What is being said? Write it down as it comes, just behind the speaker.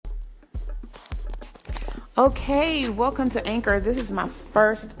Okay, welcome to Anchor. This is my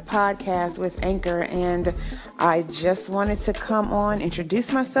first podcast with Anchor, and I just wanted to come on,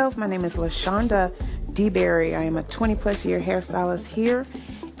 introduce myself. My name is LaShonda DeBerry. I am a 20-plus year hairstylist here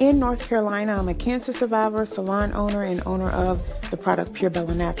in North Carolina. I'm a cancer survivor, salon owner, and owner of the product Pure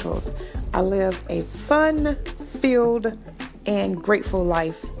Bella Naturals. I live a fun-filled and grateful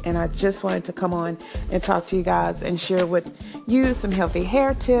life, and I just wanted to come on and talk to you guys and share with you some healthy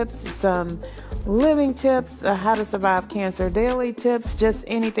hair tips, some living tips, how to survive cancer daily tips, just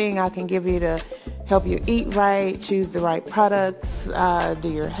anything I can give you to help you eat right, choose the right products,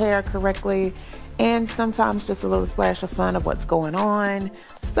 do your hair correctly, and sometimes just a little splash of fun of what's going on,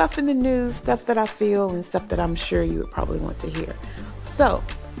 stuff in the news, stuff that I feel, and stuff that I'm sure you would probably want to hear. So,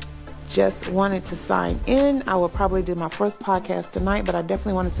 just wanted to sign in. I will probably do my first podcast tonight, but I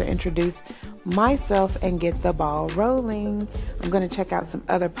definitely wanted to introduce myself and get the ball rolling. I'm going to check out some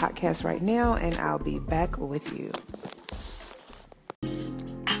other podcasts right now, and I'll be back with you.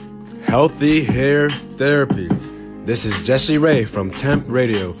 Healthy Hair Therapy. This is Jesse Ray from Temp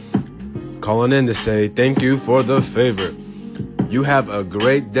Radio, calling in to say thank you for the favor. You have a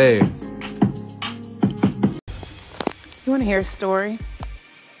great day. You want to hear a story?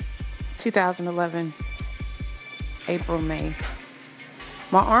 2011, April, May.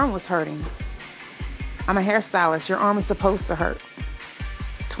 My arm was hurting. I'm a hairstylist. Your arm is supposed to hurt.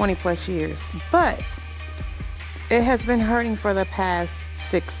 20 plus years. But it has been hurting for the past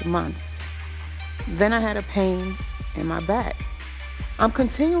 6 months. Then I had a pain in my back. I'm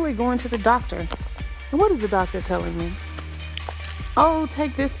continually going to the doctor. And what is the doctor telling me? Oh,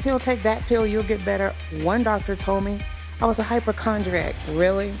 take this pill, take that pill, you'll get better. One doctor told me I was a hypochondriac.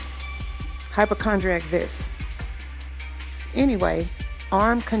 Really? Hypochondriac this. Anyway,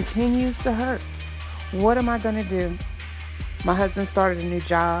 arm continues to hurt. What am I going to do? My husband started a new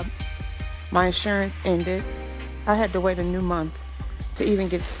job. My insurance ended. I had to wait a new month to even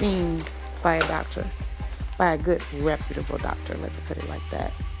get seen by a doctor. By a good, reputable doctor, let's put it like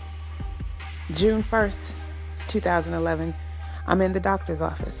that. June 1st, 2011, I'm in the doctor's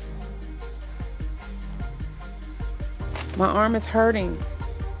office. My arm is hurting.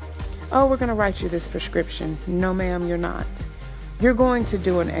 Oh, we're going to write you this prescription. No, ma'am, you're not. You're going to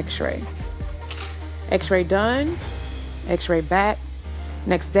do an x-ray. X-ray done. X-ray back.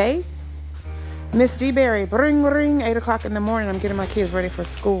 Next day, Miss DeBerry, ring, ring, 8 o'clock in the morning. I'm getting my kids ready for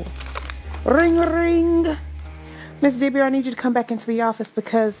school. Ring, ring. Miss DeBerry, I need you to come back into the office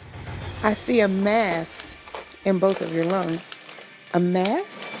because I see a mass in both of your lungs. A mass?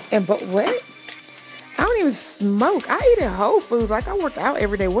 What? I don't even smoke. I eat at Whole Foods. Like, I work out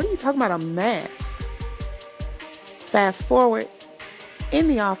every day. What are you talking about, a mass? Fast forward. In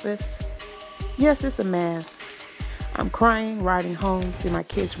the office. Yes, it's a mass. I'm crying, riding home. See my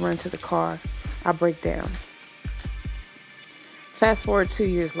kids run to the car. I break down. Fast forward 2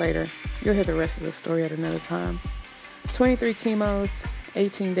 years later. You'll hear the rest of the story at another time. 23 chemos.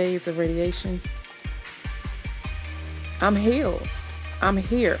 18 days of radiation. I'm healed. I'm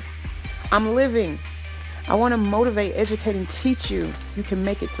here. I'm living. I want to motivate, educate, and teach you. You can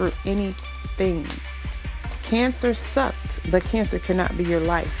make it through anything. Cancer sucked, but cancer cannot be your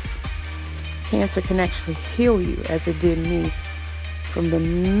life. Cancer can actually heal you as it did me from the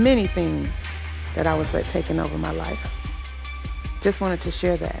many things that I was let taken over my life. Just wanted to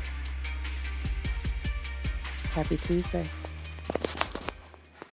share that. Happy Tuesday.